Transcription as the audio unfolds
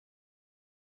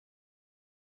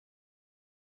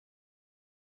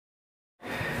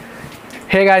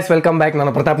Hey guys welcome back.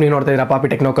 ನಾನು ಪ್ರತಾಪ್. ನೀವು ನೋಡ್ತಾ ಇದ್ದೀರಾ ಪಾಪಿ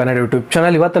ಟೆಕ್ನೋ ಕನ್ನಡ ಯೂಟ್ಯೂಬ್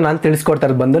ಚಾನಲ್. ಇವತ್ತು ನಾನು ತಿಳಿಸ್ಕೊಡ್ತಾ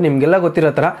ಇರೋದು ಬಂದು ನಿಮಗೆಲ್ಲ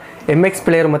ಗೊತ್ತಿರೋ ಥರ MX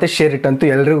ಪ್ಲೇಯರ್ ಮತ್ತು ಶೇರ್ ಇಟ್ ಅಂತೂ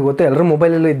ಎಲ್ರಿಗೂ ಗೊತ್ತು, ಎಲ್ಲರೂ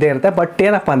ಮೊಬೈಲಲ್ಲೂ ಇದ್ದೇ ಇರುತ್ತೆ. ಬಟ್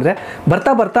ಏನಪ್ಪ ಅಂದರೆ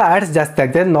ಬರ್ತಾ ಬರ್ತಾ ಆ್ಯಡ್ಸ್ ಜಾಸ್ತಿ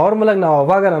ಆಗ್ತಿದೆ. ನಾರ್ಮಲಾಗಿ ನಾವು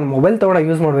ಅವಾಗ ನಾನು ಮೊಬೈಲ್ ತೊಗೊಂಡು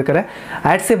ಯೂಸ್ ಮಾಡ್ಬೇಕಾದ್ರೆ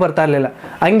ಆ್ಯಡ್ಸೇ ಬರ್ತಾ ಇರಲಿಲ್ಲ,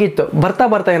 ಹಂಗಿತ್ತು. ಬರ್ತಾ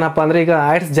ಬರ್ತಾ ಏನಪ್ಪ ಅಂದರೆ ಈಗ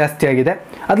ಆ್ಯಡ್ಸ್ ಜಾಸ್ತಿ ಆಗಿದೆ.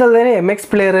 ಅದಲ್ಲದೆ MX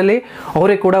ಪ್ಲೇಯರಲ್ಲಿ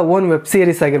ಅವರಿಗೆ ಕೂಡ ಓನ್ ವೆಬ್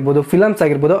ಸೀರೀಸ್ ಆಗಿರ್ಬೋದು, ಫಿಲಮ್ಸ್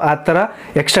ಆಗಿರ್ಬೋದು, ಆ ಥರ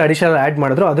ಎಕ್ಸ್ಟ್ರಾ ಅಡಿಷನಲ್ ಆ್ಯಡ್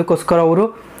ಮಾಡಿದ್ರು. ಅದಕ್ಕೋಸ್ಕರ ಅವರು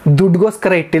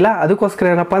ದುಡ್ಡುಗೋಸ್ಕರ ಇಟ್ಟಿಲ್ಲ, ಅದಕ್ಕೋಸ್ಕರ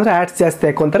ಏನಪ್ಪ ಅಂದರೆ ಆ್ಯಡ್ಸ್ ಜಾಸ್ತಿ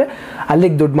ಹಾಕೊಂತಾರೆ,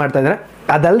 ಅಲ್ಲಿಗೆ ದುಡ್ಡು ಮಾಡ್ತಾಯಿದ್ದಾರೆ.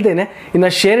 ಅದಲ್ಲದೆ ಇನ್ನು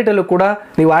ಶೇರಿಟಲ್ಲೂ ಕೂಡ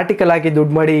ನೀವು ಆರ್ಟಿಕಲ್ ಹಾಕಿ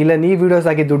ದುಡ್ಡು ಮಾಡಿ, ಇಲ್ಲ ನೀವು ವೀಡಿಯೋಸ್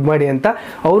ಹಾಕಿ ದುಡ್ಡು ಮಾಡಿ ಅಂತ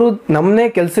ಅವರು ನಮ್ಮನ್ನೇ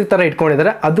ಕೆಲಸದ ಥರ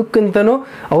ಇಟ್ಕೊಂಡಿದ್ದಾರೆ. ಅದಕ್ಕಿಂತನೂ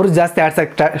ಅವರು ಜಾಸ್ತಿ ಆ್ಯಡ್ಸ್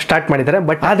ಸ್ಟಾರ್ಟ್ ಮಾಡಿದ್ದಾರೆ.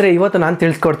 ಬಟ್ ಆದರೆ ಇವತ್ತು ನಾನು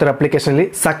ತಿಳಿಸ್ಕೊಡ್ತಿರೋ ಅಪ್ಲಿಕೇಶನಲ್ಲಿ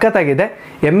ಸಖತ್ತಾಗಿದೆ.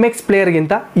 MX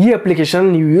ಪ್ಲೇಯರ್ಗಿಂತ ಈ ಅಪ್ಲಿಕೇಶನ್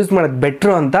ನೀವು ಯೂಸ್ ಮಾಡೋದು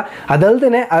ಬೆಟ್ರು ಅಂತ.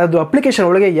 ಅದಲ್ಲದೆ ಅದು ಅಪ್ಲಿಕೇಶನ್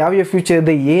ಒಳಗೆ ಯಾವ್ಯಾವ ಫ್ಯೂಚರ್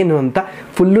ಇದೆ ಏನು ಅಂತ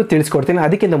ಫುಲ್ಲು ತಿಳಿಸ್ಕೊಡ್ತೀನಿ.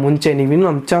 ಅದಕ್ಕಿಂತ ಮುಂಚೆ ನೀವು ಇನ್ನೂ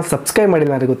ನಮ್ಮ ಚಾನಲ್ ಸಬ್ಸ್ಕ್ರೈಬ್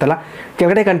ಮಾಡಿಲ್ಲ ನನಗೆ ಗೊತ್ತಲ್ಲ,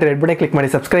 ಕೆಳಗಡೆ ಕಂಟ್ರಿ ರೆಡ್ ಬಟನ್ ಕ್ಲಿಕ್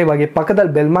ಮಾಡಿ ಸಬ್ಸ್ಕ್ರೈಬ್ ಆಗಿ,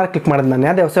 ಪಕ್ಕದಲ್ಲಿ ಬೆಲ್ ಮಾರ್ಕ್ ಕ್ಲಿಕ್ ಮಾಡೋದು ನಾನು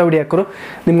ಯಾವುದೇ ಹೊಸ ವಿಡಿಯೋ ಹಾಕೋರು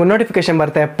ನಿಮ್ಗೆ ನೋಟಿಫಿಕೇಶನ್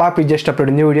ಬರುತ್ತೆ. ಪಾಪಿ ಜಸ್ಟ್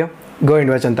ಅಪ್ಲೋಡ್ ನ್ಯೂ ವಿಡಿಯೋ, ಗೋ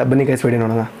ಇಂಡ್ ವಾಚ್ ಅಂತ. ಬನ್ನಿ ಗೈಸ್ ವಿಡಿಯೋ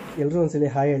ನೋಡೋಣ. ಎಲ್ಲರೂ ಒಂದ್ಸಲಿ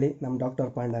ಹಾಯ್ ಹೇಳಿ ನಮ್ಮ ಡಾಕ್ಟರ್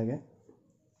ಪಾಂಡಾಗೆ.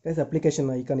 ಗೈಸ್ ಅಪ್ಲಿಕೇಶನ್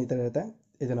ಐಕಾನ್ ಈ ಥರ ಇರುತ್ತೆ,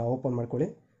 ಇದನ್ನು ಓಪನ್ ಮಾಡ್ಕೊಳ್ಳಿ.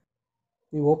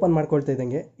 ನೀವು ಓಪನ್ ಮಾಡ್ಕೊಳ್ತಾ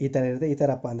ಇದ್ದಂಗೆ ಈ ಥರ ಇರುತ್ತೆ. ಈ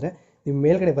ಥರಪ್ಪ ಅಂದರೆ ನೀವು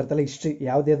ಮೇಲ್ಗಡೆ ಬರ್ತಲ್ಲ ಹಿಸ್ಟ್ರಿ,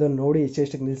 ಯಾವುದ್ಯಾವುದೋ ನೋಡಿ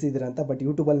ಎಷ್ಟೆಷ್ಟಕ್ಕೆ ನಿಲ್ಲಿಸಿದ್ದೀರ ಅಂತ. ಬಟ್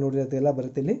ಯೂಟ್ಯೂಬಲ್ಲಿ ನೋಡಿರೋದೆಲ್ಲ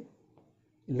ಬರುತ್ತೆ. ಇಲ್ಲಿ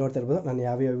ನೋಡ್ತಾ ಇರ್ಬೋದು ನಾನು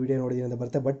ಯಾವ್ಯಾವ ವೀಡಿಯೋ ನೋಡಿದ್ದೀನಿ ಅಂತ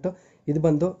ಬರುತ್ತೆ. ಬಟ್ ಇದು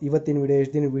ಬಂದು ಇವತ್ತಿನ ವೀಡಿಯೋ,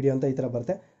 ಎಷ್ಟು ದಿನ ವೀಡಿಯೋ ಅಂತ ಈ ಥರ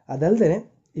ಬರುತ್ತೆ. ಅದಲ್ಲದೆ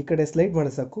ಈ ಕಡೆ ಸ್ಲೈಡ್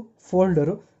ಮಾಡೋ ಸಾಕು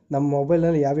ಫೋಲ್ಡರು, ನಮ್ಮ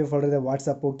ಮೊಬೈಲಲ್ಲಿ ಯಾವ್ಯಾವ ಫೋಲ್ಡರ್ ಇದೆ,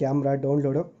 ವಾಟ್ಸಪ್ಪು, ಕ್ಯಾಮ್ರಾ,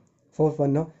 ಡೌನ್ಲೋಡು,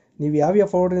 ಫೋನ್ನು, ನೀವು ಯಾವ್ಯಾವ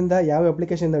ಫೋಲ್ಡರಿಂದ ಯಾವ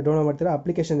ಅಪ್ಲಿಕೇಶನಿಂದ ಡೌನ್ಲೋಡ್ ಮಾಡ್ತೀರೋ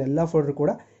ಅಪ್ಲಿಕೇಶನ್ ಎಲ್ಲ ಫೋಲ್ಡರ್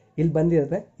ಕೂಡ ಇಲ್ಲಿ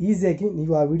ಬಂದಿರುತ್ತೆ. ಈಸಿಯಾಗಿ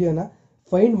ನೀವು ಆ ವಿಡಿಯೋನ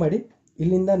ಫೈಂಡ್ ಮಾಡಿ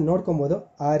ಇಲ್ಲಿಂದ ನೋಡ್ಕೊಬೋದು.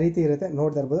 ಆ ರೀತಿ ಇರುತ್ತೆ,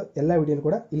 ನೋಡ್ತಾ ಇರ್ಬೋದು. ಎಲ್ಲ ವಿಡಿಯೋನ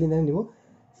ಕೂಡ ಇಲ್ಲಿಂದ ನೀವು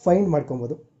ಫೈಂಡ್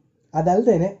ಮಾಡ್ಕೊಬೋದು.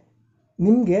 ಅದಲ್ಲದೆ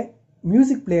ನಿಮಗೆ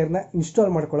ಮ್ಯೂಸಿಕ್ ಪ್ಲೇಯರ್ನ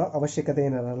ಇನ್ಸ್ಟಾಲ್ ಮಾಡ್ಕೊಳ್ಳೋ ಅವಶ್ಯಕತೆ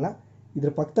ಏನಿರಲ್ಲ.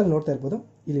 ಇದ್ರ ಪಕ್ಕದಲ್ಲಿ ನೋಡ್ತಾ ಇರ್ಬೋದು,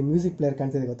 ಇಲ್ಲಿ ಮ್ಯೂಸಿಕ್ ಪ್ಲೇಯರ್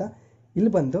ಕಾಣ್ತಿದೆ ಗೊತ್ತಾ,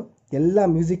 ಇಲ್ಲಿ ಬಂದು ಎಲ್ಲ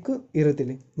ಮ್ಯೂಸಿಕ್ಕು ಇರುತ್ತೆ.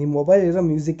 ಇಲ್ಲಿ ನಿಮ್ಮ ಮೊಬೈಲ್ ಇರೋ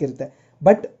ಮ್ಯೂಸಿಕ್ ಇರುತ್ತೆ.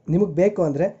 ಬಟ್ ನಿಮಗೆ ಬೇಕು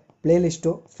ಅಂದರೆ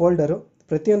ಪ್ಲೇಲಿಸ್ಟು, ಫೋಲ್ಡರು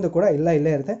ಪ್ರತಿಯೊಂದು ಕೂಡ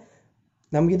ಇಲ್ಲೇ ಇರುತ್ತೆ.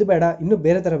 ನಮಗಿದು ಬೇಡ, ಇನ್ನೂ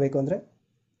ಬೇರೆ ಥರ ಬೇಕು ಅಂದರೆ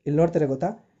ಇಲ್ಲಿ ನೋಡ್ತಾರೆ ಗೊತ್ತಾ,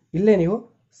 ಇಲ್ಲೇ ನೀವು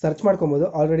ಸರ್ಚ್ ಮಾಡ್ಕೊಬೋದು.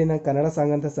 ಆಲ್ರೆಡಿ ನಾನು ಕನ್ನಡ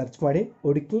ಸಾಂಗ್ ಅಂತ ಸರ್ಚ್ ಮಾಡಿ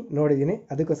ಹುಡುಕಿ ನೋಡಿದ್ದೀನಿ.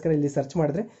 ಅದಕ್ಕೋಸ್ಕರ ಇಲ್ಲಿ ಸರ್ಚ್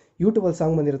ಮಾಡಿದ್ರೆ ಯೂಟ್ಯೂಬಲ್ಲಿ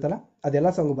ಸಾಂಗ್ ಬಂದಿರುತ್ತಲ್ಲ, ಅದೆಲ್ಲ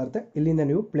ಸಾಂಗು ಬರುತ್ತೆ. ಇಲ್ಲಿಂದ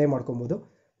ನೀವು ಪ್ಲೇ ಮಾಡ್ಕೊಬೋದು.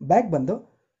 ಬ್ಯಾಕ್ ಬಂದು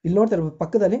ಇಲ್ಲಿ ನೋಡ್ತಾ ಇರ್ಬೋದು,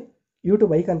 ಪಕ್ಕದಲ್ಲಿ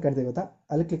ಯೂಟ್ಯೂಬ್ ಐಕಾನ್ ಕಾಣ್ತಿದೆ ಗೊತ್ತಾ,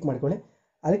 ಅಲ್ಲಿ ಕ್ಲಿಕ್ ಮಾಡ್ಕೊಳ್ಳಿ.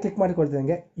 ಅಲ್ಲಿ ಕ್ಲಿಕ್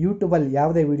ಮಾಡ್ಕೊಳ್ತಿದ್ದಂಗೆ ಯೂಟ್ಯೂಬಲ್ಲಿ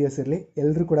ಯಾವುದೇ ವೀಡಿಯೋಸ್ ಇರಲಿ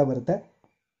ಎಲ್ಲರೂ ಕೂಡ ಬರುತ್ತೆ,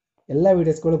 ಎಲ್ಲ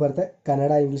ವೀಡಿಯೋಸ್ಗಳು ಬರುತ್ತೆ,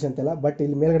 ಕನ್ನಡ, ಇಂಗ್ಲೀಷ್ ಅಂತೆಲ್ಲ. ಬಟ್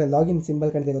ಇಲ್ಲಿ ಮೇಲ್ಗಡೆ ಲಾಗಿನ್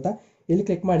ಸಿಂಬಲ್ ಕಾಣ್ತಿದೆ ಗೊತ್ತಾ, ಇಲ್ಲಿ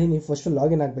ಕ್ಲಿಕ್ ಮಾಡಿ ನೀವು ಫಸ್ಟು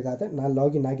ಲಾಗಿನ್ ಆಗಬೇಕಾಗುತ್ತೆ. ನಾನು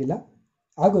ಲಾಗಿನ್ ಆಗಿಲ್ಲ,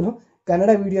 ಹಾಗೂ ಕನ್ನಡ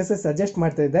ವೀಡಿಯೋಸೇ ಸಜೆಸ್ಟ್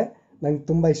ಮಾಡ್ತಾ ಇದ್ದೆ, ನಂಗೆ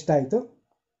ತುಂಬ ಇಷ್ಟ ಆಯಿತು.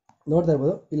 ನೋಡ್ತಾ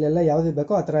ಇರ್ಬೋದು, ಇಲ್ಲೆಲ್ಲ ಯಾವ್ದು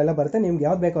ಬೇಕೋ ಆ ಥರ ಎಲ್ಲ ಬರುತ್ತೆ. ನಿಮ್ಗೆ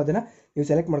ಯಾವ್ದು ಬೇಕೋ ಅದನ್ನು ನೀವು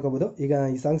ಸೆಲೆಕ್ಟ್ ಮಾಡ್ಕೋಬೋದು. ಈಗ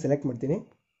ಈ ಸಾಂಗ್ ಸೆಲೆಕ್ಟ್ ಮಾಡ್ತೀನಿ.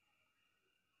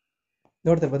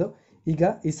 ನೋಡ್ತಾ ಇರ್ಬೋದು, ಈಗ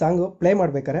ಈ ಸಾಂಗು ಪ್ಲೇ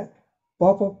ಮಾಡ್ಬೇಕಾದ್ರೆ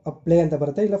ಪಾಪಪ್ ಪ್ಲೇ ಅಂತ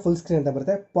ಬರುತ್ತೆ, ಇಲ್ಲ ಫುಲ್ ಸ್ಕ್ರೀನ್ ಅಂತ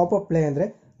ಬರುತ್ತೆ. ಪಾಪಪ್ ಪ್ಲೇ ಅಂದರೆ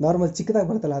ನಾರ್ಮಲ್ ಚಿಕ್ಕದಾಗಿ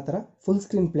ಬರುತ್ತಲ್ಲ ಆ ಥರ. ಫುಲ್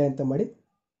ಸ್ಕ್ರೀನ್ ಪ್ಲೇ ಅಂತ ಮಾಡಿ,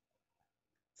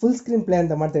 ಫುಲ್ ಸ್ಕ್ರೀನ್ ಪ್ಲೇ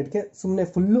ಅಂತ ಮಾಡ್ತಾ ಇಟ್ಕೆ ಸುಮ್ಮನೆ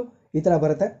ಫುಲ್ಲು ಈ ಥರ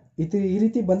ಬರುತ್ತೆ. ಈ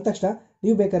ರೀತಿ ಬಂದ ತಕ್ಷಣ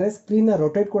ನೀವು ಬೇಕಾದ್ರೆ ಸ್ಕ್ರೀನ್ನ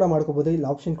ರೊಟೇಟ್ ಕೂಡ ಮಾಡ್ಕೋಬೋದು. ಇಲ್ಲಿ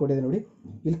ಆಪ್ಷನ್ ಕೊಟ್ಟಿದೆ ನೋಡಿ,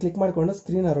 ಇಲ್ಲಿ ಕ್ಲಿಕ್ ಮಾಡಿಕೊಂಡು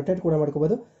ಸ್ಕ್ರೀನ್ನ ರೊಟೇಟ್ ಕೂಡ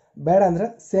ಮಾಡ್ಕೋಬೋದು. ಬೇಡ ಅಂದರೆ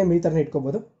ಸೇಮ್ ಈ ಥರನೇ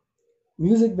ಇಟ್ಕೋಬೋದು.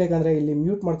 ಮ್ಯೂಸಿಕ್ ಬೇಕಂದರೆ ಇಲ್ಲಿ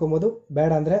ಮ್ಯೂಟ್ ಮಾಡ್ಕೊಬೋದು,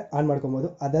 ಬೇಡ ಅಂದರೆ ಆನ್ ಮಾಡ್ಕೊಬೋದು.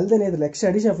 ಅದಲ್ಲದೆ ಇದ್ರಲ್ಲಿ ಎಕ್ಸ್ಟ್ರಾ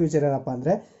ಅಡಿಷನಲ್ ಫ್ಯೂಚರ್ ಏನಪ್ಪ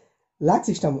ಅಂದರೆ ಲಾಕ್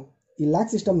ಸಿಸ್ಟಮು. ಈ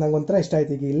ಲಾಕ್ ಸಿಸ್ಟಮ್ ನಂಗೆ ಒಂಥರ ಇಷ್ಟ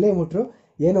ಆಯ್ತು. ಈಗ ಇಲ್ಲೇ ಮುಟ್ರು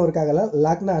ಏನು ವರ್ಕ್ ಆಗಲ್ಲ,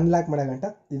 ಲಾಕ್ನ ಅನ್ಲಾಕ್ ಮಾಡೋಗಂಟ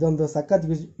ಇದೊಂದು ಸಖತ್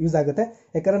ಯೂಸ್ ಆಗುತ್ತೆ.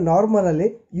 ಯಾಕಂದರೆ ನಾರ್ಮಲಲ್ಲಿ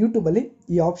ಯೂಟ್ಯೂಬಲ್ಲಿ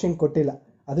ಈ ಆಪ್ಷನ್ ಕೊಟ್ಟಿಲ್ಲ,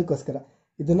 ಅದಕ್ಕೋಸ್ಕರ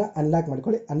ಇದನ್ನು ಅನ್ಲಾಕ್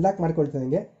ಮಾಡ್ಕೊಳ್ಳಿ. ಅನ್ಲಾಕ್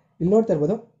ಮಾಡ್ಕೊಳ್ತಿದ್ದಂಗೆ ಇಲ್ಲಿ ನೋಡ್ತಾ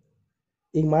ಇರ್ಬೋದು,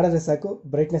 ಈಗ ಮಾಡಿದ್ರೆ ಸಾಕು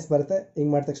ಬ್ರೈಟ್ನೆಸ್ ಬರುತ್ತೆ.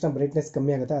 ಹಿಂಗೆ ಮಾಡಿದ ತಕ್ಷಣ ಬ್ರೈಟ್ನೆಸ್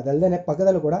ಕಮ್ಮಿ ಆಗುತ್ತೆ. ಅದಲ್ಲದೆ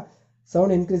ಪಕ್ಕದಲ್ಲೂ ಕೂಡ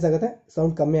ಸೌಂಡ್ ಇನ್ಕ್ರೀಸ್ ಆಗುತ್ತೆ,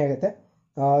 ಸೌಂಡ್ ಕಮ್ಮಿ ಆಗುತ್ತೆ.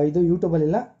 ಇದು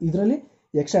ಯೂಟ್ಯೂಬಲ್ಲಿಲ್ಲ, ಇದರಲ್ಲಿ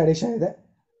ಎಕ್ಸ್ಟ್ರಾ ಅಡಿಷನ್ ಇದೆ.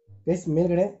 ಗೈಸ್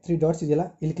ಮೇಲ್ಗಡೆ 3 ಡಾಟ್ಸ್ ಇದೆಯಲ್ಲ,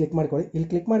 ಇಲ್ಲಿ ಕ್ಲಿಕ್ ಮಾಡ್ಕೊಳ್ಳಿ. ಇಲ್ಲಿ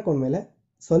ಕ್ಲಿಕ್ ಮಾಡ್ಕೊಂಡ್ಮೇಲೆ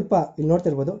ಸ್ವಲ್ಪ ಇಲ್ಲಿ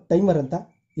ನೋಡ್ತಿರ್ಬೋದು ಟೈಮರ್ ಅಂತ,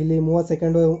 ಇಲ್ಲಿ 30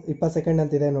 ಸೆಕೆಂಡು 20 ಸೆಕೆಂಡ್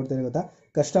ಅಂತ ಇದೆ. ನೋಡ್ತಿರೋ ಗೊತ್ತಾ,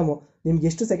 ಕಸ್ಟಮು ನಿಮ್ಗೆ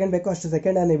ಎಷ್ಟು ಸೆಕೆಂಡ್ ಬೇಕೋ ಅಷ್ಟು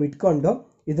ಸೆಕೆಂಡ್ ನೀವು ಇಟ್ಕೊಂಡು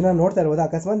ಇದನ್ನು ನೋಡ್ತಾ ಇರ್ಬೋದು.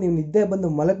 ಅಕಸ್ಮಾತ್ ನೀವು ನಿದ್ದೆ ಬಂದು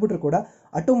ಮಲಗ್ಬಿಟ್ರು ಕೂಡ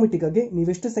ಆಟೋಮೆಟಿಕ್ಕಾಗಿ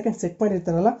ನೀವೆಷ್ಟು ಸೆಕೆಂಡ್ ಸೆಟ್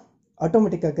ಮಾಡಿರ್ತಾರಲ್ಲ,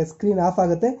 ಆಟೋಮೆಟಿಕ್ಕಾಗಿ ಸ್ಕ್ರೀನ್ ಆಫ್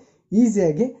ಆಗುತ್ತೆ.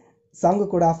 ಈಸಿಯಾಗಿ ಸಾಂಗು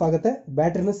ಕೂಡ ಆಫ್ ಆಗುತ್ತೆ.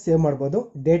 ಬ್ಯಾಟ್ರಿನೂ ಸೇವ್ ಮಾಡ್ಬೋದು,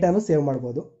 ಡೇಟಾನು ಸೇವ್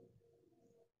ಮಾಡ್ಬೋದು.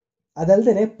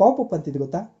 ಅದಲ್ಲದೆ ಪಾಪಪ್ ಅಂತಿದ್ದು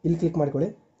ಗೊತ್ತಾ, ಇಲ್ಲಿ ಕ್ಲಿಕ್ ಮಾಡ್ಕೊಳ್ಳಿ.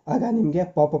 ಆಗ ನಿಮಗೆ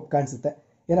ಪಾಪಪ್ ಕಾಣಿಸುತ್ತೆ.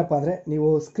 ಏನಪ್ಪ ಅಂದರೆ ನೀವು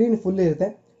ಸ್ಕ್ರೀನ್ ಫುಲ್ ಇರುತ್ತೆ,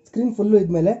 ಸ್ಕ್ರೀನ್ ಫುಲ್ಲು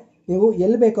ಇದ್ಮೇಲೆ ನೀವು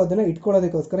ಎಲ್ಲಿ ಬೇಕೋ ಅದನ್ನು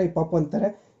ಇಟ್ಕೊಳ್ಳೋದಕ್ಕೋಸ್ಕರ ಈ ಪಾಪ್ ಅಂತಾರೆ.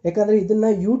 ಯಾಕಂದರೆ ಇದನ್ನು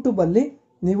ಯೂಟ್ಯೂಬಲ್ಲಿ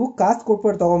ನೀವು ಕಾಸು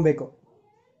ಕೊಟ್ಬಿಟ್ಟು ತೊಗೊಬೇಕು.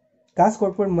 ಕಾಸು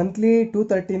ಕೊಟ್ಬಿಟ್ಟು ಮಂತ್ಲಿ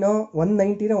 230ನೋ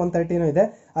 190ನೋ 130ನೋ ಇದೆ,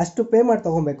 ಅಷ್ಟು ಪೇ ಮಾಡಿ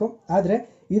ತೊಗೊಬೇಕು. ಆದರೆ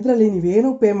ಇದರಲ್ಲಿ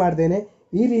ನೀವೇನೂ ಪೇ ಮಾಡ್ದೇನೆ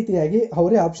ಈ ರೀತಿಯಾಗಿ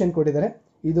ಅವರೇ ಆಪ್ಷನ್ ಕೊಟ್ಟಿದ್ದಾರೆ.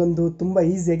 ಇದೊಂದು ತುಂಬ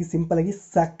ಈಸಿಯಾಗಿ ಸಿಂಪಲಾಗಿ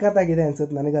ಸಖತ್ತಾಗಿದೆ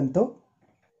ಅನ್ಸುತ್ತೆ ನನಗಂತೂ.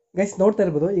 ಗೈಸ್ ನೋಡ್ತಾ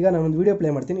ಇರ್ಬೋದು, ಈಗ ನಾನೊಂದು ವೀಡಿಯೋ ಪ್ಲೇ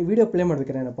ಮಾಡ್ತೀನಿ. ವೀಡಿಯೋ ಪ್ಲೇ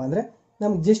ಮಾಡ್ಬೇಕಾದ್ರೆ ಏನಪ್ಪ ಅಂದರೆ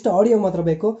ನಮ್ಗೆ ಜಸ್ಟ್ ಆಡಿಯೋ ಮಾತ್ರ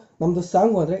ಬೇಕು. ನಮ್ಮದು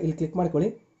ಸಾಂಗು ಅಂದರೆ ಇಲ್ಲಿ ಕ್ಲಿಕ್ ಮಾಡ್ಕೊಳ್ಳಿ.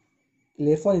 ಇಲ್ಲಿ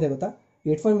ಇಯರ್ಫೋನ್ ಇದೆ ಗೊತ್ತಾ,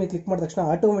 ಹೆಡ್ಫೋನ್ ಮೇಲೆ ಕ್ಲಿಕ್ ಮಾಡಿದ ತಕ್ಷಣ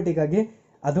ಆಟೋಮೆಟಿಕ್ಕಾಗಿ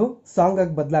ಅದು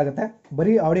ಸಾಂಗಾಗಿ ಬದಲಾಗುತ್ತೆ.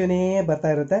 ಬರೀ ಆಡಿಯೋನೇ ಬರ್ತಾ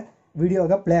ಇರುತ್ತೆ,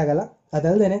 ವಿಡಿಯೋಗ ಪ್ಲೇ ಆಗಲ್ಲ.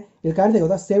 ಅದಲ್ಲದೆ ಇಲ್ಲಿ ಕಾಣ್ತಾ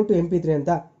ಗೊತ್ತಾ ಸೇವ್ ಟು MP3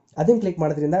 ಅಂತ, ಅದನ್ನು ಕ್ಲಿಕ್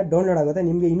ಮಾಡೋದ್ರಿಂದ ಡೌನ್ಲೋಡ್ ಆಗುತ್ತೆ.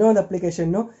 ನಿಮಗೆ ಇನ್ನೊಂದು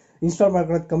ಅಪ್ಲಿಕೇಶನ್ನು ಇನ್ಸ್ಟಾಲ್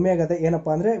ಮಾಡ್ಕೊಳ್ಳೋದು ಕಮ್ಮಿ ಆಗುತ್ತೆ. ಏನಪ್ಪ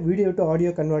ಅಂದರೆ ವಿಡಿಯೋ ಟು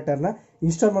ಆಡಿಯೋ ಕನ್ವರ್ಟರ್ನ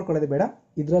ಇನ್ಸ್ಟಾಲ್ ಮಾಡ್ಕೊಳ್ಳೋದು ಬೇಡ,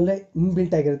 ಇದರಲ್ಲೇ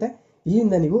ಇನ್ಬಿಲ್ಟ್ ಆಗಿರುತ್ತೆ.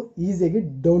 ಇಲ್ಲಿಂದ ನೀವು ಈಸಿಯಾಗಿ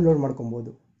ಡೌನ್ಲೋಡ್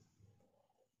ಮಾಡ್ಕೊಬೋದು.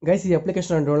 ಗೈಸ್ ಈ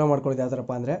ಅಪ್ಲಿಕೇಶನ್ ಡೌನ್ಲೋಡ್ ಮಾಡ್ಕೊಳ್ಳೋದು ಯಾವ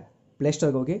ಥರಪ್ಪ ಅಂದರೆ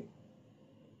ಪ್ಲೇಸ್ಟೋರ್ಗೆ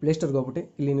ಹೋಗ್ಬಿಟ್ಟು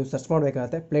ಇಲ್ಲಿ ನೀವು ಸರ್ಚ್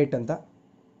ಮಾಡಬೇಕಾಗತ್ತೆ ಪ್ಲೇಟ್ ಅಂತ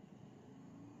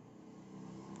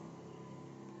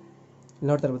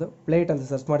ನೋಡ್ತಾ ಇರ್ಬೋದು. ಪ್ಲೇಟ್ ಅಂತ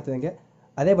ಸರ್ಚ್ ಮಾಡ್ತಿದ್ದಂಗೆ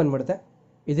ಅದೇ ಬಂದ್ಬಿಡುತ್ತೆ.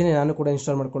 ಇದನ್ನೇ ನಾನು ಕೂಡ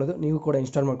ಇನ್ಸ್ಟಾಲ್ ಮಾಡ್ಕೊಳ್ಳೋದು, ನೀವು ಕೂಡ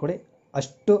ಇನ್ಸ್ಟಾಲ್ ಮಾಡ್ಕೊಳ್ಳಿ.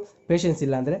 ಅಷ್ಟು ಪೇಷನ್ಸ್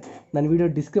ಇಲ್ಲ ಅಂದರೆ ನಾನು ವಿಡಿಯೋ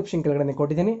ಡಿಸ್ಕ್ರಿಪ್ಷನ್ ಕೆಳಗಡೆ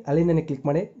ಕೊಟ್ಟಿದ್ದೀನಿ, ಅಲ್ಲಿಂದನೇ ಕ್ಲಿಕ್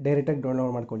ಮಾಡಿ ಡೈರೆಕ್ಟಾಗಿ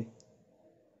ಡೌನ್ಲೋಡ್ ಮಾಡ್ಕೊಳ್ಳಿ.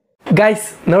 ಗೈಸ್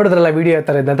ನೋಡಿದ್ರಲ್ಲ ವಿಡಿಯೋ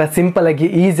ಥರ ಇದ್ದಂಥ ಸಿಂಪಲಾಗಿ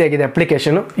ಈಸಿಯಾಗಿದೆ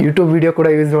ಅಪ್ಲಿಕೇಶನು. ಯೂಟ್ಯೂಬ್ ವೀಡಿಯೋ ಕೂಡ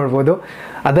ಯೂಸ್ ಮಾಡ್ಬೋದು.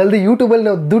 ಅದಲ್ಲದೆ ಯೂಟ್ಯೂಬಲ್ಲಿ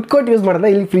ನಾವು ದುಡ್ಡು ಕೊಟ್ಟು ಯೂಸ್ ಮಾಡಿದ್ರೆ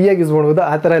ಇಲ್ಲಿ ಫ್ರೀಯಾಗಿ ಯೂಸ್ ಮಾಡ್ಬೋದು.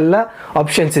 ಆ ಥರ ಎಲ್ಲ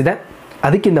ಆಪ್ಷನ್ಸ್ ಇದೆ.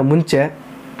 ಅದಕ್ಕಿಂತ ಮುಂಚೆ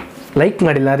ಲೈಕ್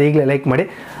ಮಾಡಿಲ್ಲ ಅಂದರೆ ಈಗಲೇ ಲೈಕ್ ಮಾಡಿ.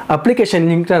 ಅಪ್ಲಿಕೇಶನ್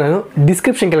ಲಿಂಕ್ನ ನಾನು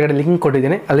ಡಿಸ್ಕ್ರಿಪ್ಷನ್ ಕೆಳಗಡೆ ಲಿಂಕ್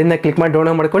ಕೊಟ್ಟಿದ್ದೀನಿ, ಅಲ್ಲಿಂದ ಕ್ಲಿಕ್ ಮಾಡಿ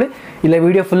ಡೌನ್ಲೋಡ್ ಮಾಡ್ಕೊಳ್ಳಿ. ಇಲ್ಲ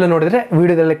ವಿಡಿಯೋ ಫುಲ್ಲು ನೋಡಿದ್ರೆ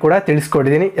ವಿಡಿಯೋದಲ್ಲೇ ಕೂಡ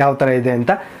ತಿಳಿಸ್ಕೊಟ್ಟಿದ್ದೀನಿ ಯಾವ ಥರ ಇದೆ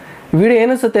ಅಂತ. ವಿಡಿಯೋ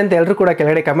ಏನಿಸುತ್ತೆ ಅಂತ ಎಲ್ಲರೂ ಕೂಡ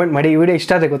ಕೆಳಗಡೆ ಕಮೆಂಟ್ ಮಾಡಿ. ವಿಡಿಯೋ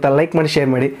ಇಷ್ಟ ಆದರೆ ಗೊತ್ತಾ ಲೈಕ್ ಮಾಡಿ, ಶೇರ್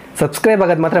ಮಾಡಿ, ಸಬ್ಸ್ಕ್ರೈಬ್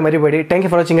ಆಗೋದು ಮಾತ್ರ ಮರಿಬೇಡಿ. Thank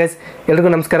you for watching guys.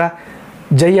 ಎಲ್ರಿಗೂ ನಮಸ್ಕಾರ.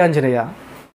 ಜೈ ಆಂಜನೇಯ.